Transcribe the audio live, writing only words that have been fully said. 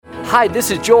Hi,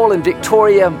 this is Joel and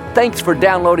Victoria. Thanks for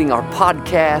downloading our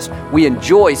podcast. We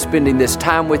enjoy spending this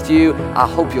time with you. I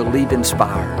hope you'll leave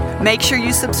inspired. Make sure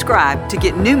you subscribe to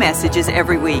get new messages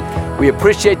every week. We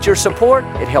appreciate your support.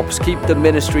 It helps keep the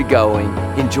ministry going.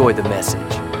 Enjoy the message.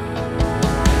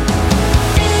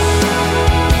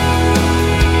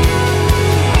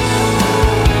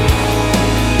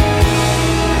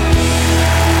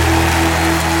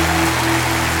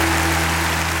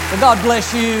 Well, God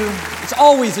bless you. It's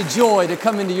always a joy to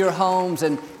come into your homes,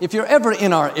 and if you're ever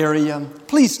in our area,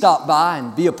 please stop by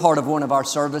and be a part of one of our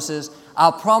services.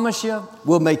 I promise you,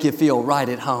 we'll make you feel right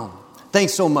at home.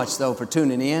 Thanks so much, though, for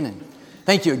tuning in, and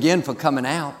thank you again for coming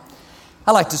out.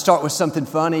 I like to start with something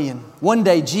funny, and one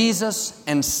day Jesus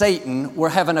and Satan were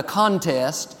having a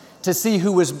contest to see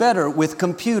who was better with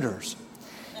computers.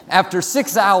 After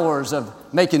 6 hours of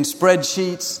making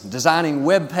spreadsheets, designing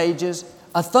web pages,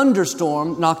 a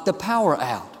thunderstorm knocked the power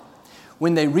out.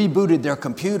 When they rebooted their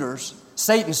computers,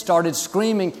 Satan started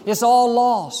screaming, "It's all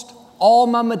lost. All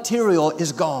my material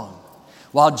is gone."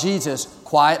 While Jesus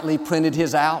quietly printed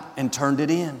his out and turned it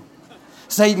in.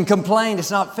 Satan complained, "It's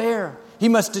not fair. He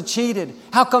must have cheated.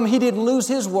 How come he didn't lose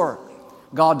his work?"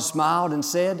 God smiled and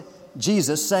said,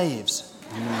 "Jesus saves."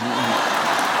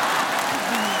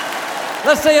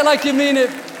 Let's say it like you mean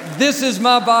it. This is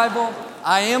my Bible.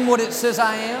 I am what it says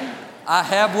I am. I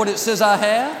have what it says I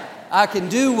have. I can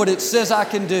do what it says I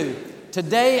can do.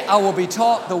 Today I will be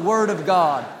taught the Word of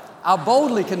God. I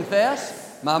boldly confess,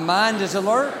 my mind is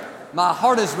alert, my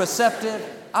heart is receptive.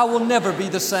 I will never be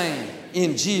the same.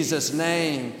 In Jesus'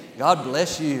 name, God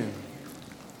bless you.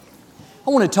 I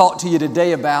want to talk to you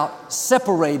today about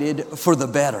separated for the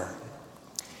better.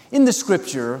 In the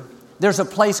Scripture, there's a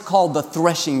place called the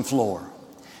threshing floor.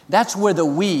 That's where the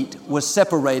wheat was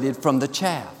separated from the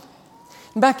chaff.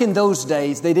 Back in those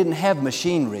days, they didn't have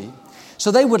machinery,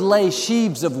 so they would lay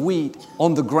sheaves of wheat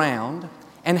on the ground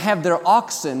and have their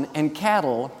oxen and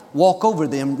cattle walk over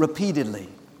them repeatedly.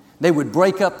 They would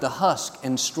break up the husk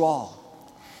and straw.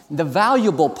 The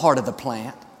valuable part of the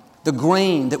plant, the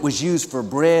grain that was used for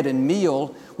bread and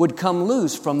meal, would come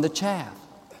loose from the chaff.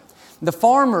 The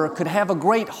farmer could have a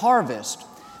great harvest,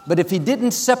 but if he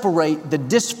didn't separate the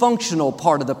dysfunctional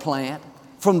part of the plant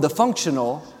from the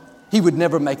functional, he would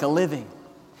never make a living.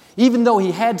 Even though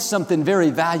he had something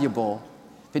very valuable,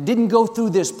 if it didn't go through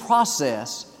this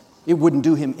process, it wouldn't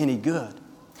do him any good.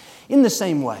 In the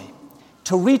same way,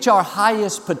 to reach our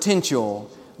highest potential,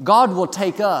 God will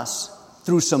take us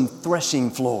through some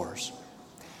threshing floors.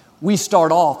 We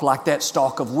start off like that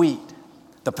stalk of wheat.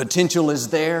 The potential is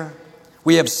there.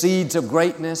 We have seeds of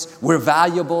greatness. We're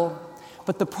valuable.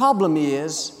 But the problem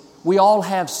is, we all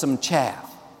have some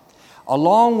chaff.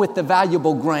 Along with the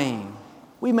valuable grain,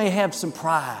 we may have some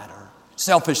pride or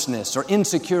selfishness or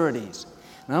insecurities.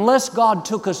 And unless God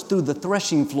took us through the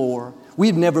threshing floor,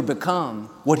 we'd never become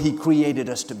what He created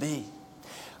us to be.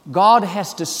 God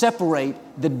has to separate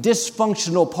the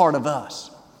dysfunctional part of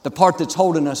us, the part that's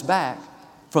holding us back,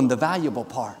 from the valuable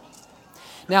part.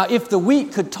 Now, if the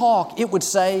wheat could talk, it would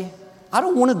say, "I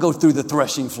don't want to go through the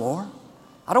threshing floor.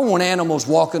 I don't want animals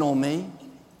walking on me.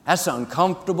 That's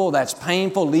uncomfortable. That's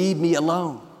painful. Leave me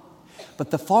alone." But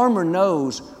the farmer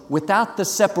knows without the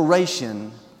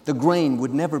separation, the grain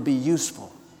would never be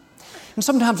useful. And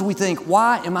sometimes we think,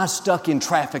 why am I stuck in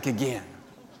traffic again?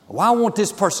 Why won't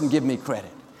this person give me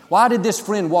credit? Why did this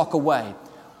friend walk away?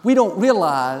 We don't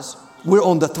realize we're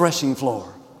on the threshing floor.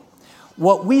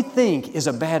 What we think is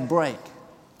a bad break,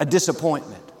 a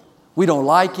disappointment. We don't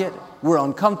like it, we're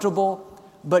uncomfortable,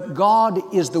 but God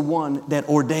is the one that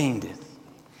ordained it.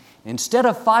 Instead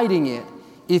of fighting it,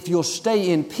 if you'll stay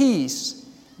in peace,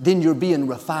 then you're being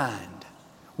refined.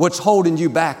 What's holding you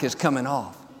back is coming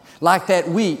off. Like that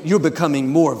wheat, you're becoming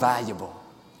more valuable.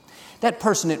 That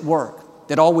person at work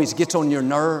that always gets on your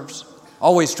nerves,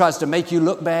 always tries to make you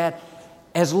look bad,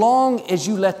 as long as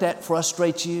you let that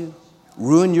frustrate you,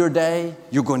 ruin your day,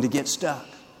 you're going to get stuck.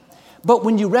 But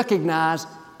when you recognize,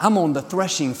 I'm on the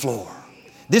threshing floor,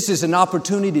 this is an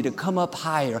opportunity to come up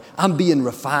higher. I'm being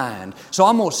refined. So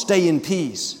I'm going to stay in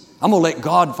peace. I'm going to let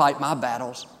God fight my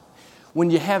battles. When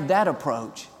you have that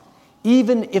approach,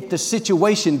 even if the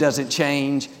situation doesn't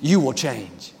change, you will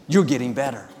change. You're getting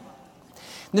better.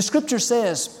 And the Scripture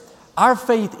says, our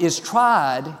faith is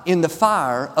tried in the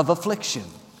fire of affliction.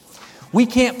 We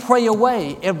can't pray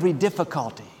away every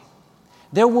difficulty.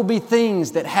 There will be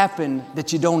things that happen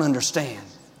that you don't understand.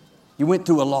 You went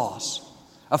through a loss.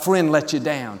 A friend let you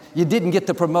down. You didn't get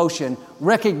the promotion.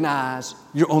 Recognize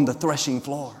you're on the threshing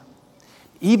floor.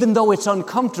 Even though it's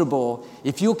uncomfortable,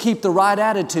 if you'll keep the right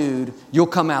attitude, you'll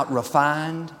come out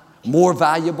refined, more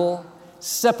valuable,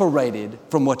 separated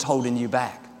from what's holding you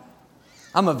back.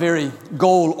 I'm a very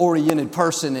goal-oriented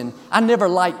person, and I never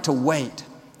liked to wait.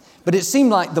 But it seemed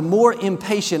like the more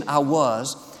impatient I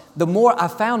was, the more I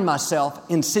found myself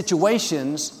in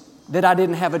situations that I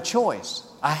didn't have a choice.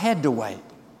 I had to wait.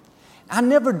 I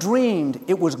never dreamed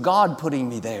it was God putting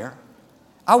me there.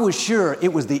 I was sure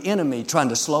it was the enemy trying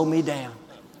to slow me down.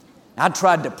 I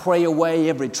tried to pray away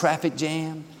every traffic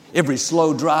jam, every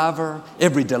slow driver,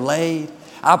 every delay.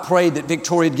 I prayed that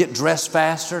Victoria would get dressed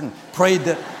faster and prayed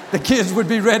that the kids would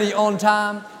be ready on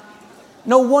time.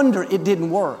 No wonder it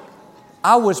didn't work.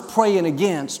 I was praying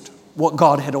against what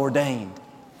God had ordained.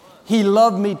 He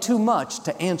loved me too much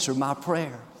to answer my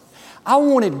prayer. I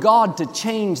wanted God to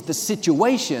change the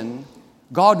situation.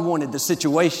 God wanted the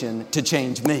situation to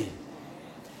change me.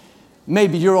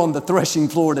 Maybe you're on the threshing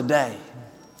floor today,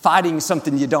 fighting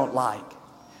something you don't like.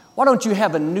 Why don't you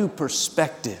have a new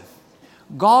perspective?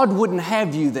 God wouldn't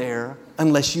have you there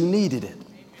unless you needed it.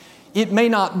 It may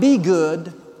not be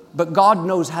good, but God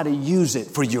knows how to use it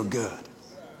for your good.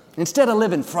 Instead of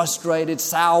living frustrated,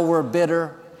 sour,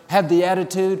 bitter, have the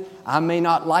attitude, I may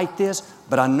not like this,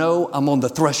 but I know I'm on the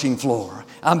threshing floor.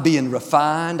 I'm being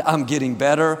refined. I'm getting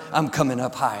better. I'm coming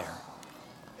up higher.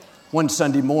 One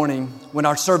Sunday morning, when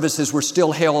our services were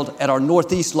still held at our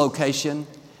Northeast location,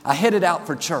 I headed out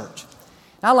for church.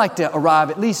 I like to arrive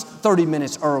at least 30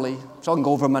 minutes early so I can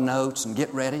go over my notes and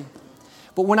get ready.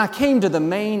 But when I came to the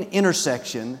main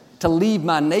intersection to leave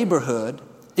my neighborhood,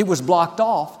 it was blocked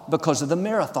off because of the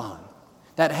marathon.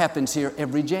 That happens here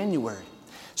every January.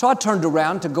 So I turned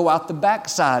around to go out the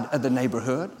backside of the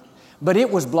neighborhood, but it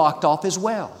was blocked off as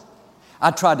well.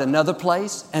 I tried another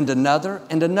place and another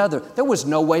and another. There was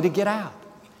no way to get out.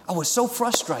 I was so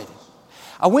frustrated.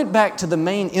 I went back to the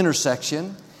main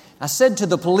intersection. I said to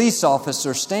the police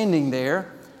officer standing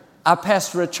there, I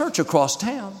pastor a church across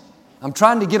town. I'm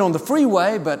trying to get on the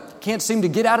freeway, but can't seem to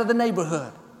get out of the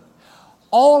neighborhood.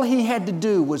 All he had to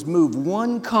do was move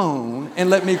one cone and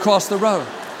let me cross the road.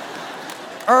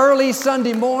 Early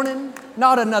Sunday morning,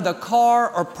 not another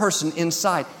car or person in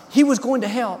sight. He was going to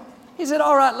help. He said,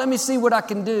 all right, let me see what I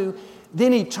can do.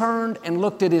 Then he turned and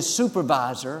looked at his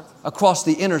supervisor across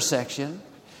the intersection.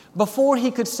 Before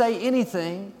he could say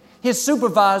anything, his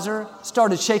supervisor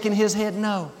started shaking his head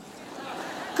no.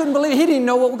 Couldn't believe it. He didn't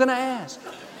know what we're going to ask.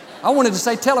 I wanted to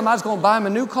say, tell him I was going to buy him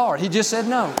a new car. He just said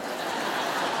no.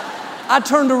 I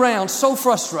turned around so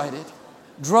frustrated,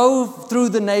 drove through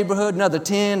the neighborhood another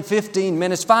 10, 15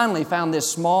 minutes, finally found this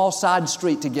small side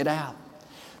street to get out.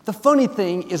 The funny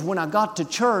thing is when I got to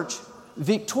church,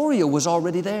 Victoria was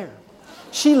already there.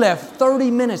 She left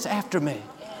 30 minutes after me.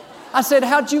 I said,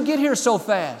 how'd you get here so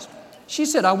fast? She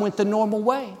said, I went the normal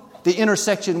way. The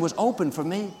intersection was open for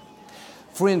me.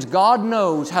 Friends, God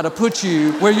knows how to put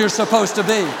you where you're supposed to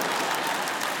be.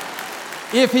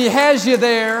 If He has you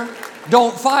there,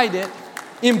 don't fight it.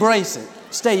 Embrace it.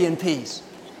 Stay in peace.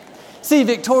 See,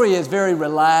 Victoria is very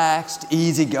relaxed,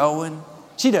 easygoing.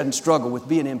 She doesn't struggle with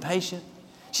being impatient.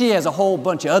 She has a whole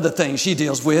bunch of other things she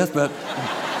deals with, but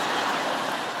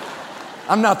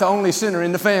I'm not the only sinner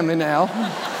in the family now.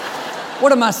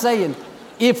 What am I saying?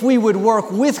 If we would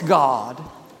work with God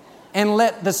and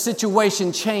let the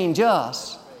situation change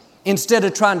us, instead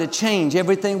of trying to change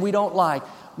everything we don't like,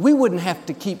 we wouldn't have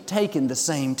to keep taking the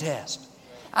same test.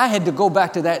 I had to go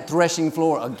back to that threshing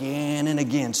floor again and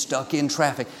again, stuck in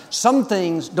traffic. Some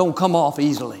things don't come off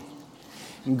easily.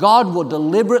 God will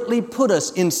deliberately put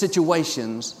us in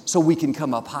situations so we can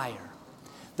come up higher.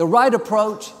 The right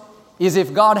approach is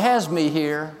if God has me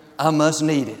here, I must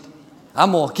need it.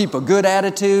 I'm going to keep a good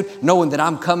attitude knowing that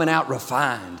I'm coming out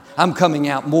refined. I'm coming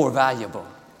out more valuable.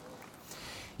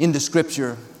 In the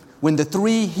scripture, when the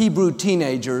 3 Hebrew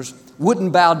teenagers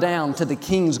wouldn't bow down to the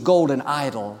king's golden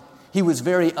idol, he was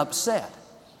very upset.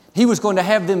 He was going to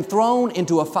have them thrown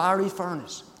into a fiery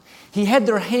furnace. He had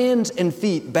their hands and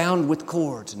feet bound with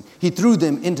cords, and he threw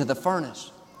them into the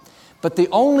furnace. But the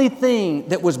only thing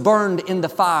that was burned in the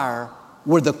fire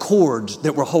were the cords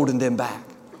that were holding them back.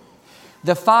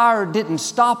 The fire didn't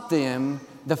stop them.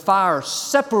 The fire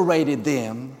separated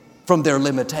them from their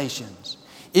limitations.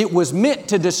 It was meant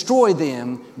to destroy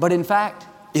them, but in fact,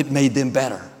 it made them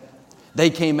better. They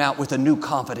came out with a new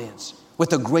confidence,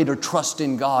 with a greater trust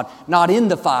in God, not in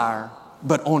the fire,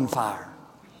 but on fire.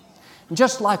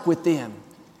 Just like with them,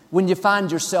 when you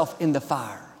find yourself in the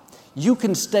fire, you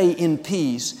can stay in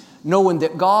peace knowing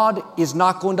that God is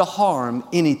not going to harm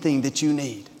anything that you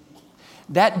need.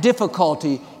 That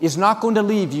difficulty is not going to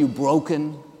leave you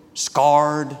broken,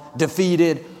 scarred,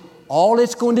 defeated. All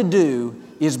it's going to do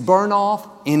is burn off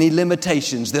any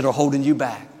limitations that are holding you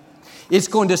back. It's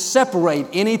going to separate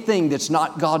anything that's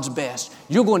not God's best.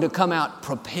 You're going to come out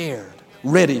prepared,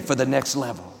 ready for the next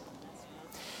level.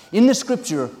 In the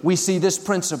Scripture, we see this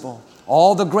principle.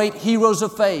 All the great heroes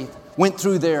of faith went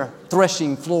through their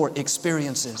threshing floor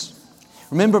experiences.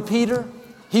 Remember Peter?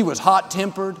 He was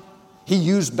hot-tempered. He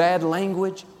used bad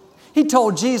language. He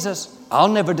told Jesus, I'll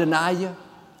never deny you.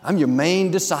 I'm your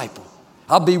main disciple.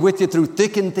 I'll be with you through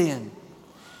thick and thin.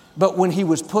 But when he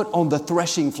was put on the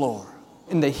threshing floor,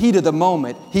 in the heat of the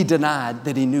moment, he denied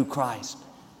that he knew Christ.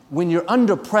 When you're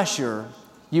under pressure,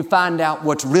 you find out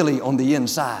what's really on the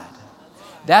inside.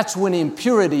 That's when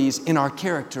impurities in our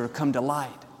character come to light.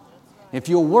 If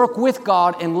you'll work with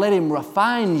God and let Him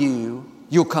refine you,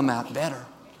 you'll come out better.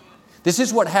 This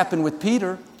is what happened with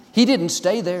Peter. He didn't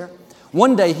stay there.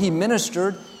 One day he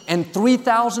ministered and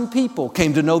 3,000 people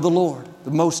came to know the Lord,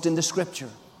 the most in the Scripture.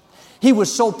 He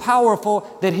was so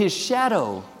powerful that his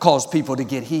shadow caused people to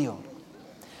get healed.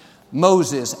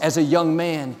 Moses, as a young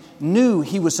man, knew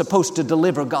he was supposed to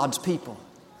deliver God's people.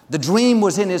 The dream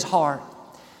was in his heart,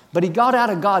 but he got out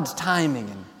of God's timing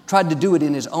and tried to do it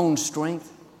in his own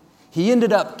strength. He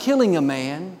ended up killing a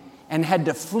man and had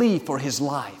to flee for his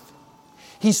life.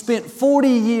 He spent 40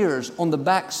 years on the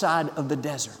backside of the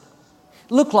desert.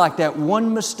 It looked like that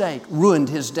one mistake ruined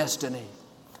his destiny.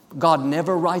 God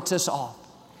never writes us off.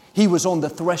 He was on the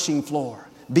threshing floor,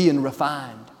 being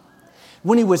refined.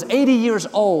 When he was 80 years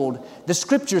old, the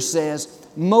Scripture says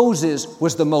Moses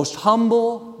was the most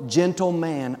humble, gentle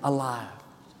man alive.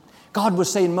 God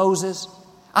was saying, Moses,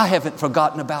 I haven't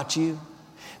forgotten about you.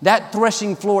 That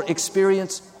threshing floor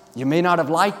experience, you may not have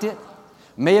liked it,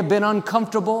 may have been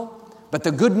uncomfortable, but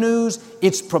the good news,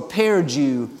 it's prepared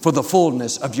you for the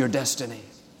fullness of your destiny.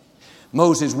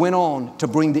 Moses went on to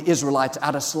bring the Israelites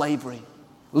out of slavery,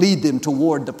 lead them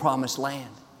toward the promised land.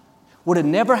 Would have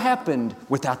never happened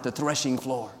without the threshing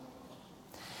floor.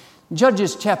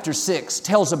 Judges chapter 6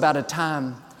 tells about a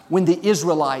time when the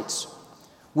Israelites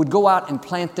would go out and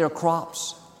plant their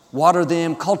crops, water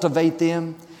them, cultivate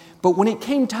them, but when it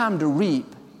came time to reap,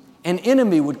 an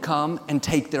enemy would come and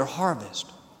take their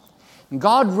harvest.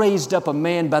 God raised up a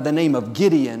man by the name of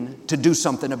Gideon to do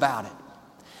something about it.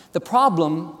 The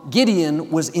problem,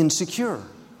 Gideon was insecure.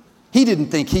 He didn't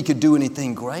think he could do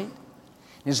anything great.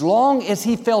 As long as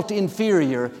he felt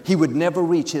inferior, he would never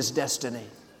reach his destiny.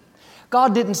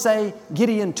 God didn't say,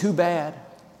 Gideon, too bad.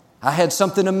 I had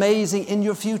something amazing in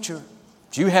your future.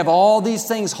 But you have all these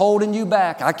things holding you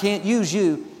back. I can't use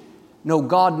you. No,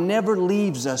 God never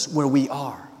leaves us where we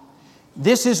are.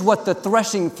 This is what the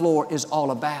threshing floor is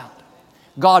all about.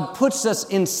 God puts us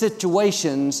in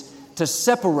situations to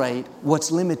separate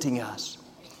what's limiting us.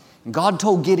 God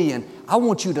told Gideon, I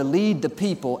want you to lead the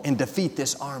people and defeat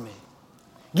this army.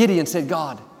 Gideon said,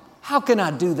 God, how can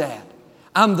I do that?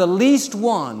 I'm the least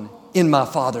one in my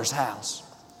father's house.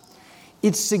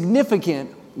 It's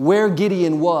significant where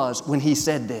Gideon was when he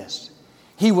said this.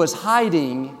 He was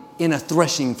hiding in a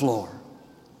threshing floor.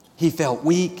 He felt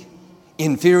weak,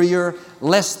 inferior,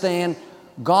 less than.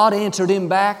 God answered him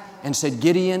back and said,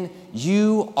 Gideon,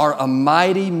 you are a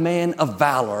mighty man of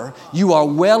valor. You are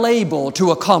well able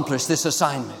to accomplish this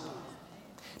assignment.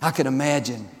 I can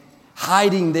imagine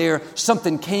hiding there,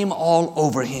 something came all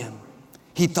over him.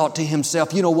 He thought to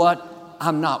himself, you know what?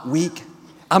 I'm not weak.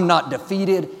 I'm not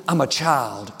defeated. I'm a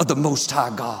child of the Most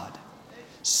High God.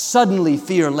 Suddenly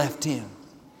fear left him.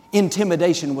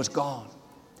 Intimidation was gone.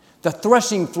 The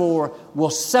threshing floor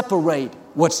will separate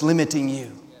what's limiting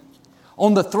you.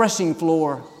 On the threshing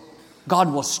floor,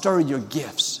 God will stir your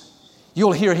gifts.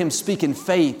 You'll hear Him speaking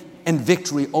faith and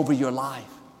victory over your life.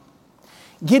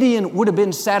 Gideon would have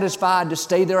been satisfied to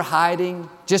stay there hiding,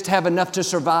 just have enough to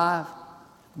survive.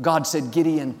 God said,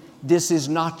 Gideon, this is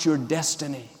not your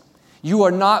destiny. You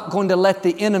are not going to let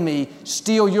the enemy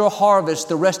steal your harvest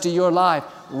the rest of your life.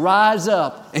 Rise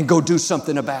up and go do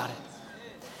something about it.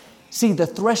 See, the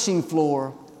threshing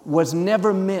floor was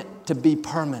never meant to be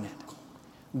permanent.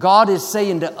 God is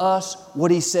saying to us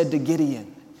what He said to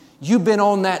Gideon. You've been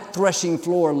on that threshing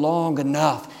floor long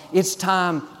enough. It's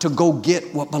time to go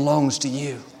get what belongs to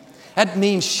you. That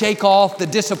means shake off the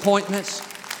disappointments,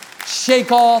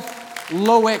 shake off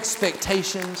low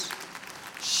expectations,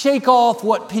 shake off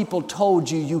what people told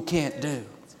you you can't do.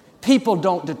 People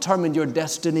don't determine your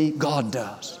destiny, God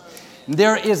does.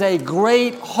 There is a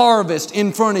great harvest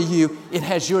in front of you. It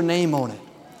has your name on it.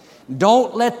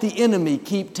 Don't let the enemy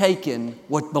keep taking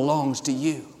what belongs to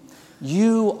you.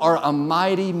 You are a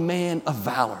mighty man of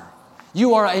valor.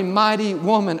 You are a mighty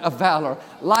woman of valor.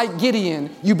 Like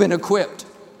Gideon, you've been equipped,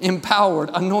 empowered,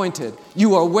 anointed.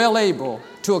 You are well able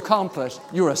to accomplish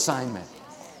your assignment.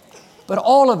 But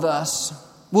all of us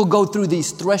will go through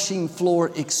these threshing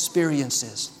floor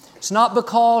experiences. It's not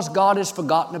because God has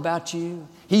forgotten about you.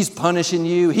 He's punishing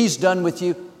you. He's done with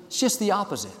you. It's just the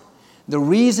opposite. The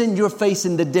reason you're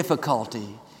facing the difficulty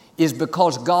is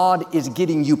because God is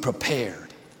getting you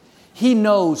prepared. He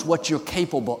knows what you're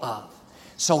capable of.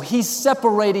 So He's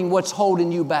separating what's holding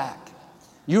you back.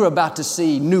 You're about to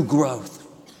see new growth,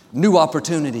 new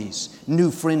opportunities,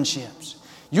 new friendships.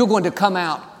 You're going to come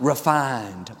out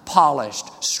refined,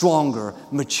 polished, stronger,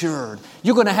 matured.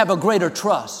 You're going to have a greater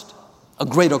trust, a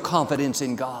greater confidence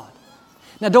in God.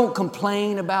 Now, don't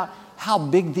complain about how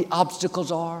big the obstacles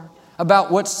are,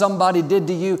 about what somebody did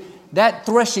to you. That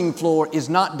threshing floor is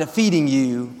not defeating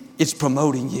you, it's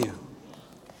promoting you.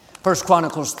 1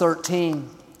 Chronicles 13,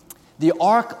 the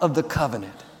Ark of the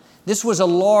Covenant. This was a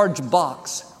large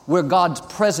box where God's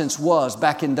presence was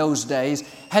back in those days,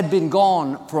 had been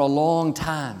gone for a long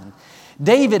time.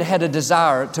 David had a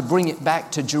desire to bring it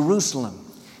back to Jerusalem.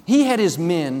 He had his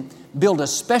men build a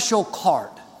special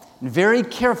cart. And very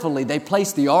carefully, they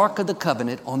placed the Ark of the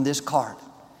Covenant on this cart.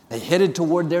 They headed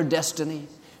toward their destiny,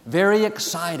 very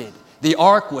excited. The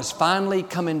Ark was finally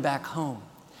coming back home.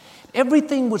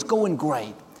 Everything was going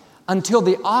great until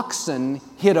the oxen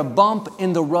hit a bump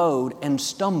in the road and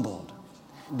stumbled.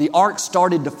 The Ark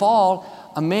started to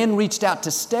fall. A man reached out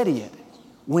to steady it.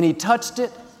 When he touched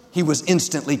it, he was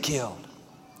instantly killed.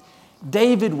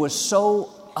 David was so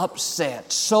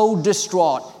upset, so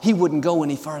distraught, he wouldn't go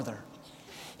any further.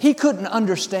 He couldn't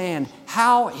understand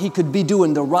how he could be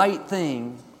doing the right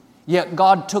thing, yet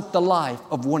God took the life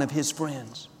of one of his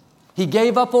friends. He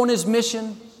gave up on his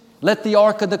mission, let the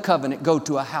Ark of the Covenant go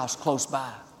to a house close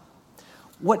by.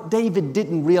 What David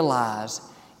didn't realize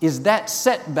is that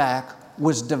setback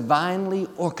was divinely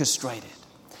orchestrated.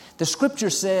 The Scripture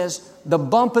says the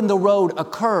bump in the road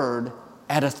occurred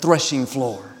at a threshing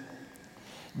floor.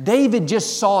 David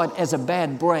just saw it as a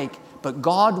bad break, but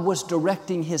God was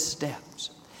directing his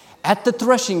steps. At the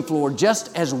threshing floor,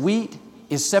 just as wheat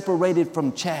is separated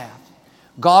from chaff,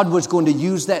 God was going to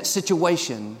use that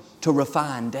situation to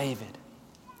refine David.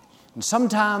 And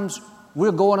sometimes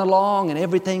we're going along and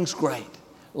everything's great.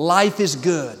 Life is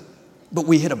good, but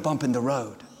we hit a bump in the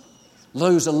road.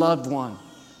 Lose a loved one.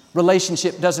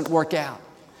 Relationship doesn't work out.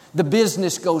 The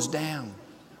business goes down.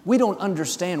 We don't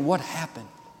understand what happened.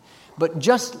 But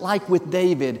just like with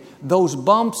David, those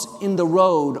bumps in the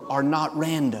road are not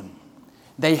random.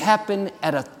 They happen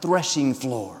at a threshing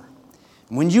floor.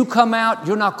 When you come out,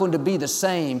 you're not going to be the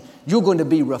same. You're going to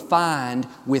be refined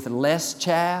with less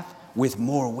chaff, with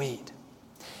more wheat.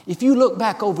 If you look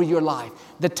back over your life,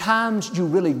 the times you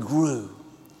really grew,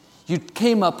 you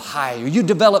came up higher, you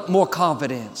developed more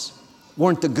confidence,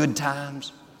 weren't the good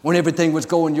times, when everything was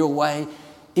going your way.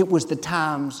 It was the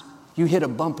times you hit a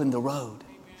bump in the road.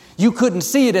 You couldn't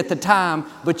see it at the time,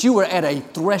 but you were at a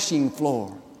threshing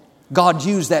floor. God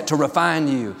used that to refine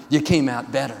you. You came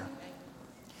out better.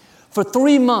 For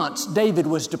 3 months, David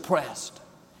was depressed,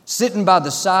 sitting by the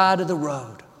side of the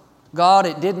road. God,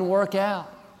 it didn't work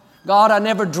out. God, I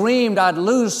never dreamed I'd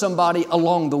lose somebody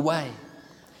along the way.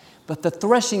 But the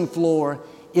threshing floor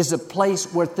is a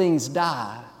place where things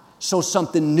die so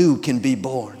something new can be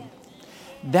born.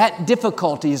 That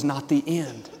difficulty is not the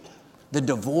end. The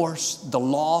divorce, the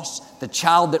loss, the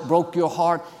child that broke your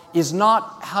heart is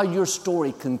not how your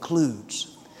story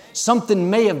concludes. Something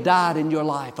may have died in your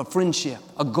life, a friendship,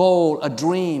 a goal, a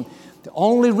dream. The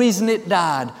only reason it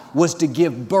died was to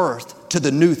give birth to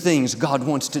the new things God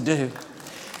wants to do.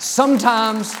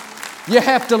 Sometimes you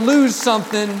have to lose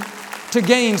something to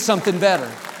gain something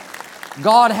better.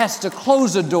 God has to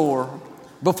close a door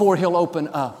before He'll open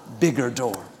a bigger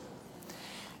door.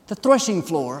 The threshing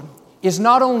floor is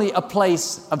not only a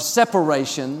place of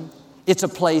separation, it's a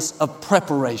place of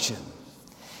preparation.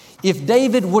 If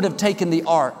David would have taken the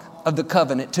Ark of the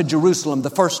Covenant to Jerusalem the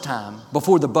first time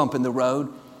before the bump in the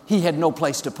road, he had no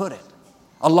place to put it.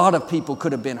 A lot of people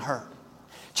could have been hurt.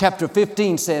 Chapter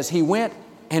 15 says he went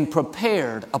and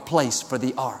prepared a place for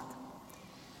the ark.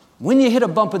 When you hit a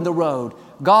bump in the road,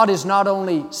 God is not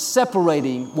only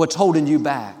separating what's holding you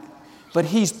back, but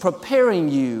He's preparing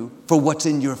you for what's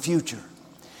in your future.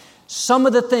 Some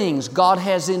of the things God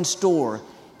has in store,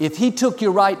 if He took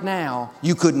you right now,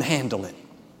 you couldn't handle it.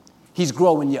 He's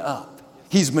growing you up.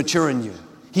 He's maturing you.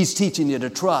 He's teaching you to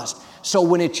trust. So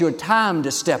when it's your time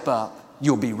to step up,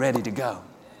 you'll be ready to go.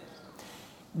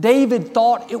 David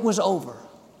thought it was over.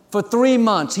 For 3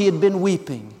 months, he had been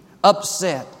weeping,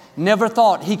 upset, never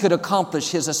thought he could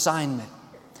accomplish his assignment.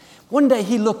 One day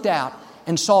he looked out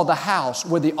and saw the house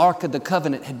where the Ark of the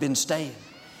Covenant had been staying.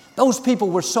 Those people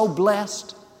were so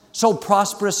blessed, so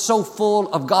prosperous, so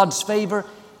full of God's favor.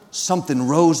 Something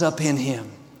rose up in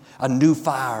him, a new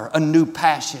fire, a new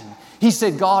passion. He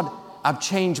said, God, I've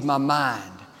changed my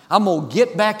mind. I'm going to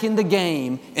get back in the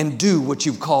game and do what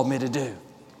you've called me to do.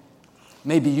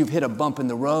 Maybe you've hit a bump in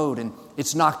the road and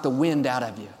it's knocked the wind out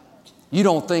of you. You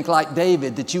don't think like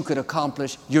David that you could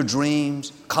accomplish your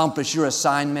dreams, accomplish your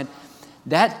assignment.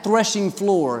 That threshing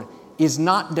floor is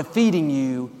not defeating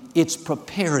you, it's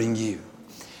preparing you.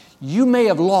 You may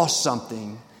have lost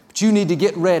something, but you need to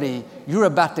get ready. You're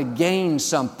about to gain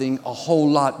something a whole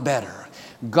lot better.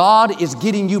 God is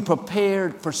getting you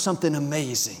prepared for something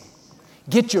amazing.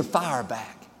 Get your fire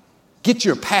back. Get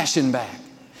your passion back.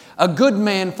 A good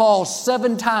man falls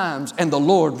 7 times and the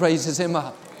Lord raises him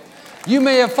up. You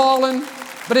may have fallen,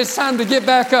 but it's time to get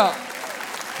back up.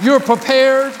 You're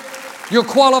prepared. You're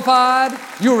qualified.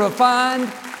 You're refined.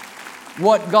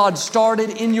 What God started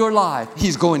in your life,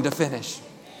 He's going to finish.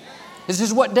 This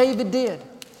is what David did.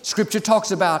 Scripture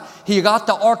talks about he got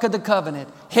the Ark of the Covenant,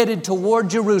 headed toward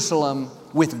Jerusalem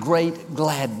with great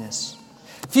gladness.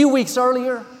 A few weeks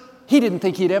earlier, he didn't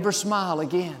think he'd ever smile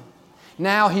again.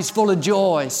 Now he's full of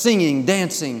joy, singing,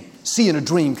 dancing, seeing a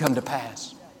dream come to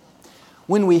pass.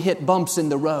 When we hit bumps in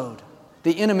the road,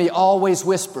 the enemy always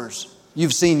whispers,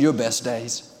 "You've seen your best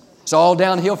days. It's all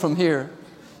downhill from here.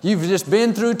 You've just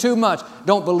been through too much."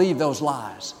 Don't believe those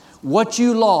lies. What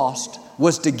you lost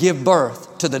was to give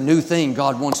birth to the new thing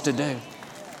God wants to do.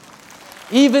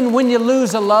 Even when you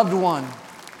lose a loved one,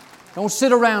 don't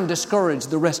sit around discouraged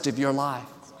the rest of your life.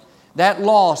 That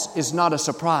loss is not a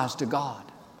surprise to God.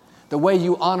 The way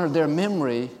you honor their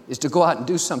memory is to go out and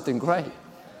do something great.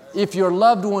 If your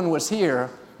loved one was here,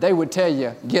 they would tell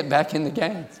you, get back in the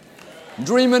game.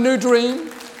 Dream a new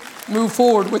dream. Move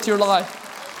forward with your life.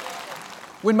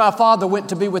 When my father went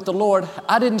to be with the Lord,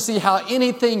 I didn't see how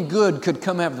anything good could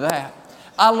come out of that.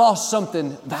 I lost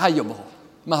something valuable.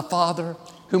 My father,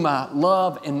 whom I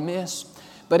love and miss.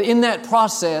 But in that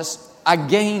process, I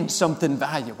gained something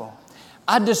valuable.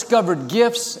 I discovered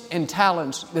gifts and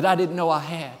talents that I didn't know I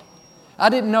had. I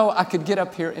didn't know I could get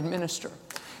up here and minister.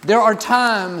 There are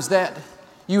times that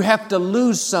you have to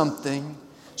lose something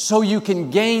so you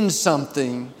can gain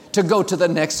something to go to the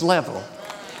next level.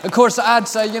 Of course, I'd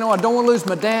say, I don't want to lose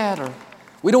my dad, or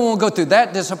we don't want to go through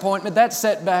that disappointment, that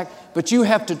setback, but you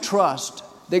have to trust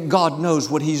that God knows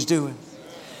what He's doing.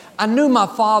 I knew my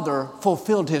father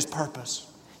fulfilled his purpose.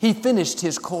 He finished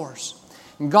his course.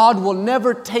 God will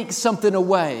never take something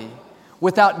away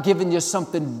without giving you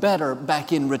something better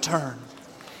back in return.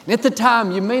 And at the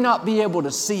time, you may not be able to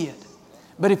see it,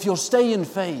 but if you'll stay in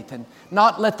faith and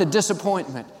not let the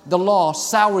disappointment, the loss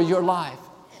sour your life,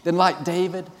 then like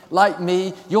David, like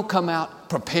me, you'll come out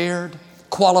prepared,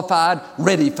 qualified,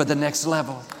 ready for the next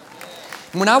level.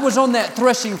 When I was on that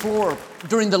threshing floor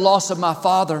during the loss of my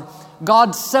father,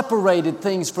 God separated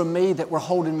things from me that were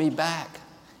holding me back.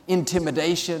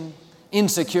 Intimidation,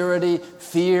 insecurity,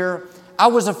 fear. I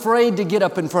was afraid to get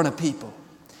up in front of people.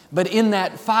 But in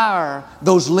that fire,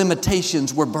 those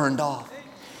limitations were burned off.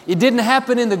 It didn't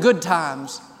happen in the good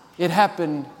times. It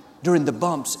happened during the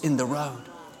bumps in the road.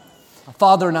 My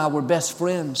father and I were best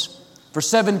friends. For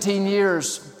 17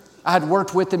 years, I had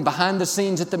worked with him behind the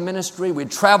scenes at the ministry.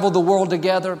 We'd traveled the world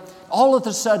together. All of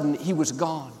a sudden, he was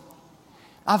gone.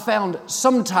 I found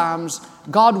sometimes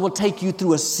God will take you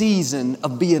through a season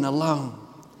of being alone.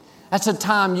 That's a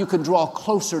time you can draw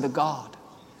closer to God.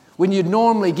 When you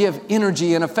normally give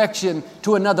energy and affection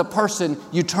to another person,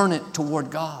 you turn it toward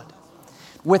God.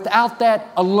 Without that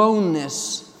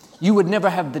aloneness, you would never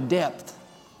have the depth,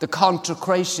 the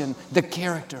consecration, the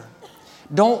character.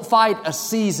 Don't fight a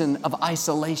season of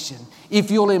isolation.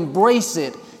 If you'll embrace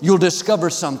it, you'll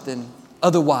discover something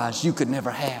otherwise you could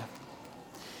never have.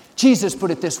 Jesus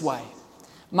put it this way,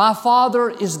 "My Father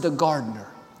is the gardener.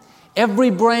 Every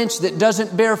branch that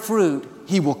doesn't bear fruit,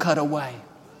 He will cut away."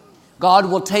 God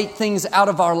will take things out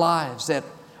of our lives that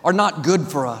are not good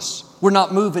for us. We're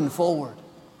not moving forward.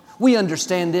 We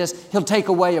understand this. He'll take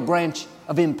away a branch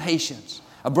of impatience,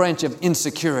 a branch of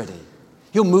insecurity.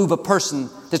 He'll move a person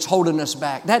that's holding us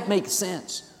back. That makes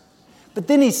sense. But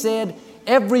then He said,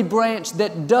 every branch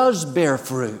that does bear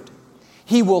fruit,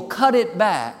 He will cut it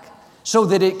back so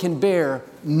that it can bear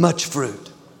much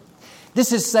fruit.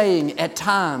 This is saying at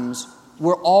times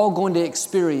we're all going to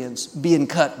experience being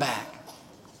cut back.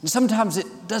 And sometimes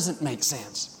it doesn't make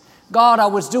sense. God, I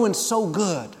was doing so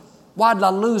good. Why did I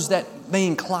lose that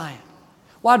main client?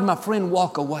 Why did my friend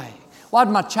walk away? Why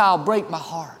did my child break my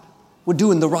heart? We're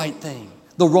doing the right thing.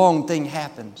 The wrong thing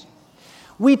happens.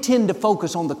 We tend to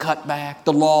focus on the cutback,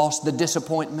 the loss, the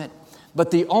disappointment. But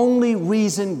the only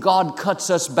reason God cuts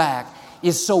us back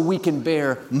is so we can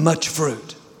bear much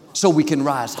fruit, so we can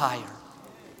rise higher.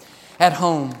 At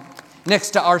home,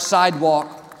 next to our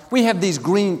sidewalk, we have these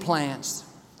green plants.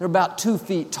 They're about 2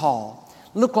 feet tall,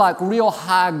 look like real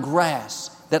high grass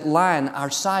that line our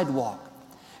sidewalk.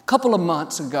 A couple of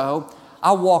months ago,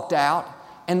 I walked out,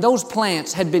 and those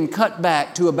plants had been cut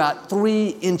back to about 3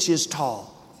 inches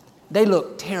tall. They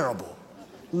looked terrible.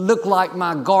 Looked like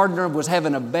my gardener was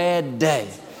having a bad day.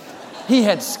 He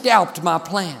had scalped my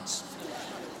plants.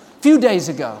 A few days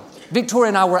ago, Victoria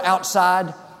and I were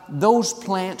outside. Those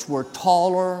plants were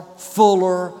taller,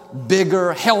 fuller,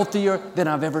 bigger, healthier than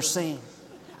I've ever seen.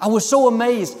 I was so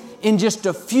amazed. In just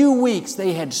a few weeks,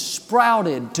 they had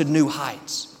sprouted to new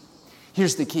heights.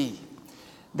 Here's the key.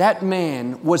 That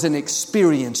man was an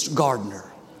experienced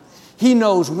gardener. He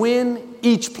knows when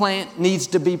each plant needs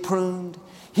to be pruned.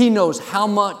 He knows how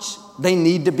much they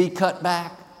need to be cut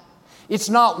back. It's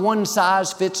not one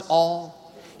size fits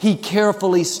all. He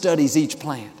carefully studies each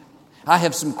plant. I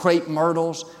have some crepe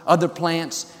myrtles, other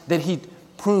plants that he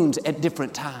prunes at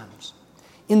different times.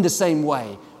 In the same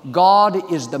way,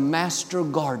 God is the master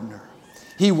gardener.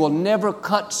 He will never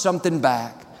cut something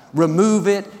back, remove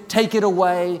it, take it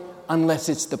away, unless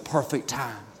it's the perfect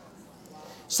time.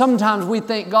 Sometimes we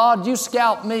think, God, you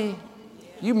scalped me.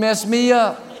 You messed me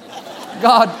up.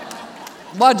 God,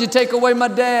 why'd you take away my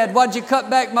dad? Why'd you cut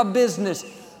back my business?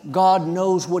 God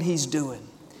knows what He's doing.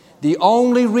 The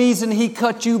only reason He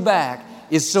cut you back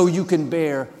is so you can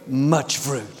bear much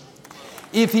fruit.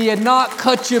 If He had not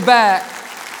cut you back,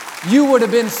 you would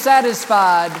have been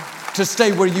satisfied to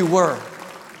stay where you were.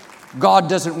 God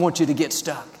doesn't want you to get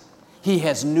stuck. He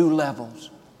has new levels.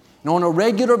 And on a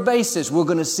regular basis, we're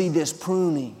going to see this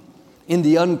pruning. In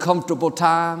the uncomfortable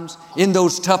times, in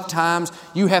those tough times,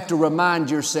 you have to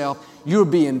remind yourself you're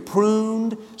being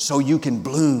pruned so you can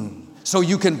bloom, so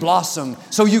you can blossom,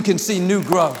 so you can see new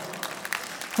growth.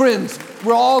 Friends,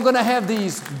 we're all going to have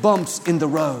these bumps in the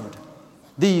road,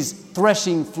 these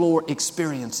threshing floor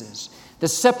experiences. The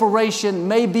separation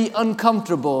may be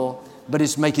uncomfortable, but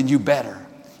it's making you better.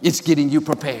 It's getting you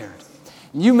prepared.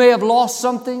 You may have lost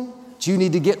something, but you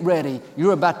need to get ready.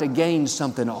 You're about to gain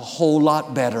something a whole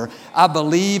lot better. I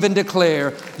believe and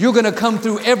declare you're going to come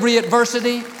through every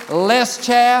adversity, less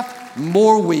chaff,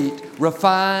 more wheat,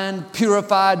 refined,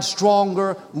 purified,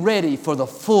 stronger, ready for the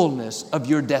fullness of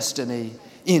your destiny.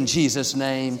 In Jesus'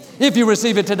 name. If you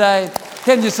receive it today,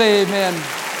 can you say amen?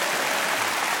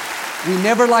 We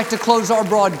never like to close our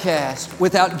broadcast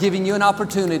without giving you an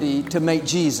opportunity to make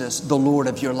Jesus the Lord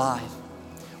of your life.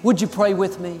 Would you pray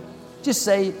with me? Just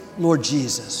say, Lord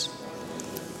Jesus,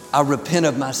 I repent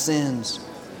of my sins.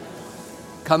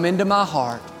 Come into my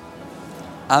heart.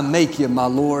 I make you my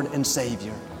Lord and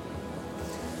Savior.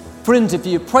 Friends, if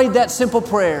you prayed that simple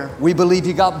prayer, we believe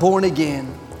you got born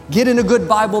again. Get in a good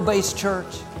Bible-based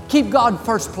church. Keep God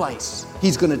first place.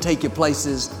 He's going to take you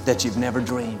places that you've never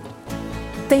dreamed.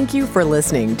 Thank you for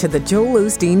listening to the Joel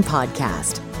Osteen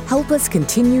Podcast. Help us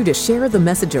continue to share the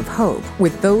message of hope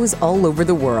with those all over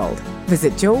the world.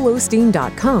 Visit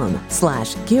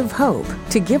joelosteen.com/give hope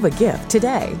to give a gift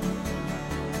today.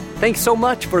 Thanks so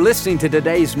much for listening to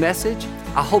today's message.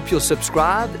 I hope you'll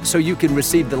subscribe so you can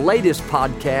receive the latest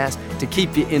podcast to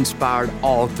keep you inspired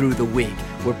all through the week.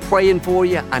 We're praying for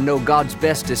you. I know God's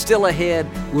best is still ahead.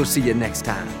 We'll see you next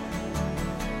time.